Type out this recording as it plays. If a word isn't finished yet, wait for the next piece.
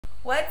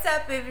What's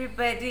up,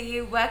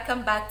 everybody?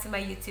 Welcome back to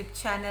my YouTube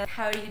channel.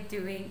 How are you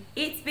doing?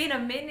 It's been a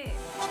minute.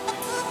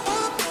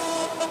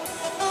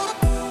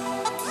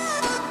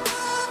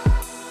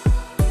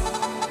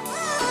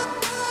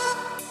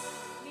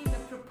 The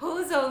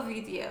proposal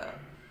video.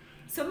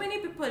 So many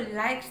people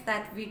liked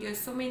that video.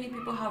 So many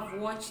people have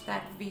watched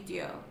that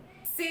video.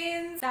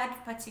 Since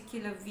that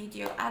particular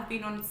video, I've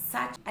been on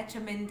such a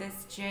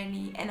tremendous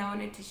journey, and I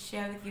wanted to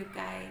share with you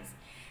guys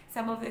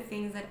some of the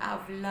things that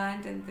I've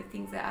learned and the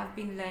things that I've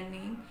been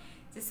learning,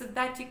 just so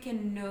that you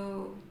can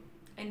know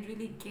and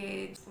really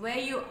gauge where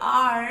you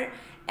are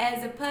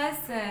as a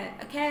person.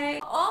 Okay,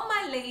 all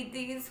my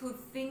ladies who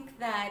think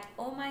that,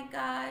 oh my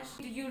gosh,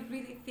 do you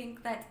really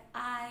think that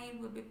I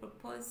will be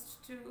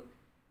proposed to?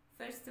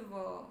 First of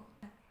all,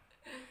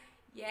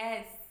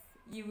 yes,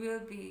 you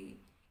will be.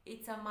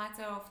 It's a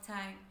matter of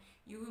time.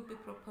 You will be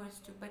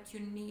proposed to, but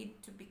you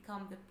need to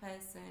become the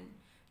person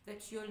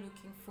that you're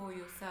looking for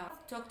yourself.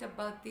 I've talked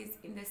about this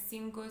in the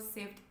Single,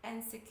 Saved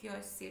and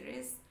Secure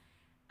series.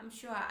 I'm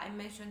sure I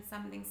mentioned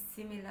something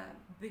similar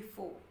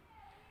before.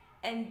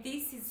 And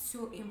this is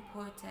so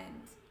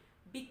important.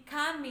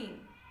 Becoming.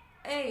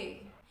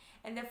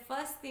 And the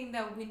first thing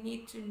that we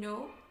need to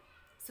know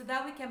so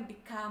that we can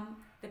become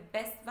the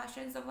best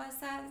versions of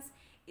ourselves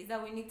is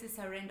that we need to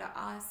surrender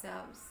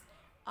ourselves,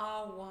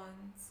 our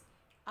wants,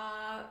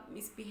 our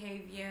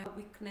misbehavior,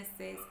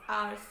 weaknesses,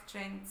 our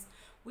strengths.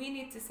 We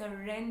need to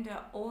surrender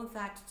all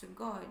that to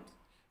God.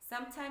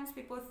 Sometimes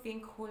people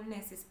think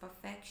wholeness is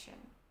perfection.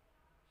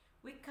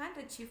 We can't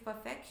achieve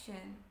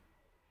perfection.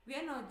 We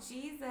are not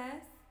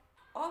Jesus.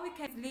 Or we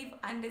can live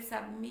under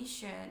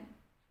submission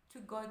to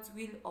God's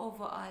will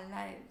over our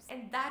lives.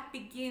 And that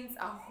begins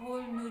a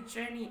whole new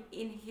journey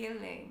in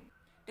healing.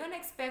 Don't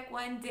expect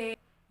one day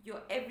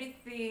you're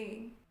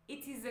everything.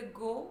 It is a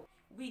goal.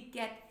 We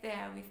get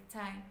there with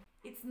time.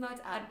 It's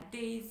not a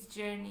day's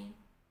journey.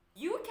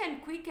 You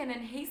can quicken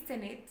and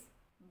hasten it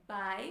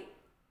by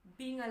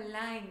being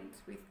aligned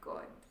with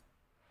God.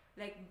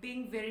 Like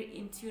being very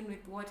in tune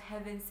with what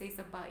heaven says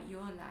about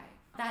your life.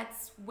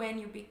 That's when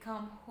you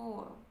become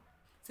whole.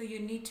 So you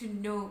need to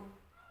know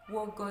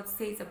what God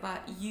says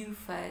about you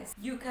first.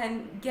 You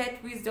can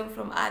get wisdom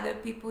from other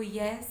people,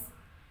 yes,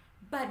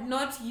 but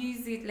not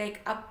use it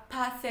like a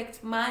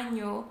perfect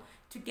manual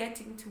to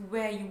getting to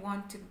where you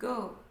want to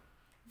go.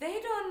 They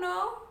don't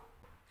know.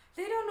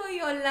 They don't know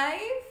your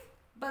life.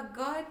 But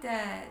God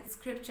does.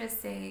 Scripture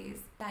says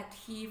that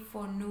He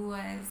foreknew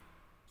us,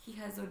 He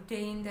has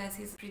ordained us,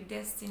 He's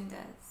predestined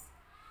us.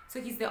 So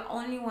He's the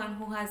only one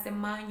who has the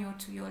manual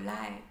to your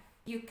life.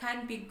 You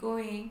can't be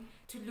going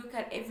to look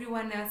at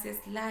everyone else's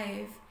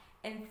life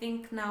and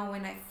think, now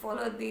when I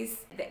follow this,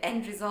 the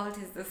end result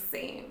is the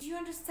same. Do you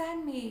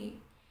understand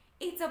me?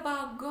 It's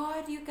about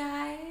God, you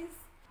guys.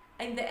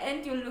 In the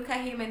end, you look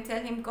at Him and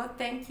tell Him, God,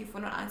 thank you for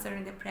not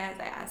answering the prayers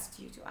I asked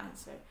you to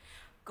answer.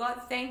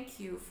 God, thank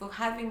you for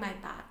having my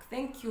back.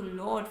 Thank you,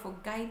 Lord, for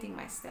guiding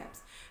my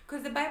steps.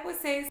 Because the Bible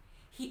says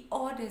He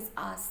orders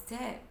our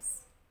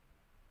steps.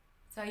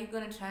 So are you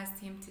going to trust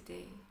Him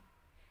today?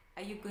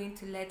 Are you going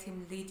to let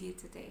Him lead you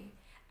today?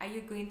 Are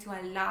you going to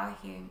allow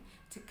Him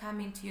to come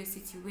into your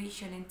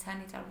situation and turn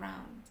it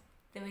around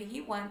the way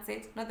He wants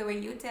it, not the way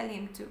you tell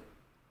Him to?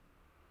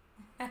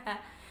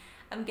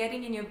 I'm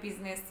getting in your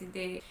business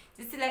today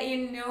just to let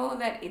you know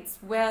that it's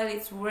well,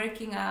 it's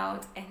working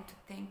out, and to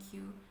thank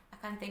you. I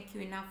can't thank you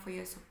enough for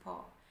your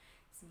support.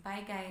 So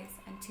bye guys,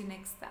 until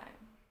next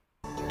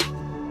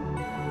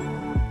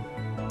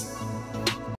time.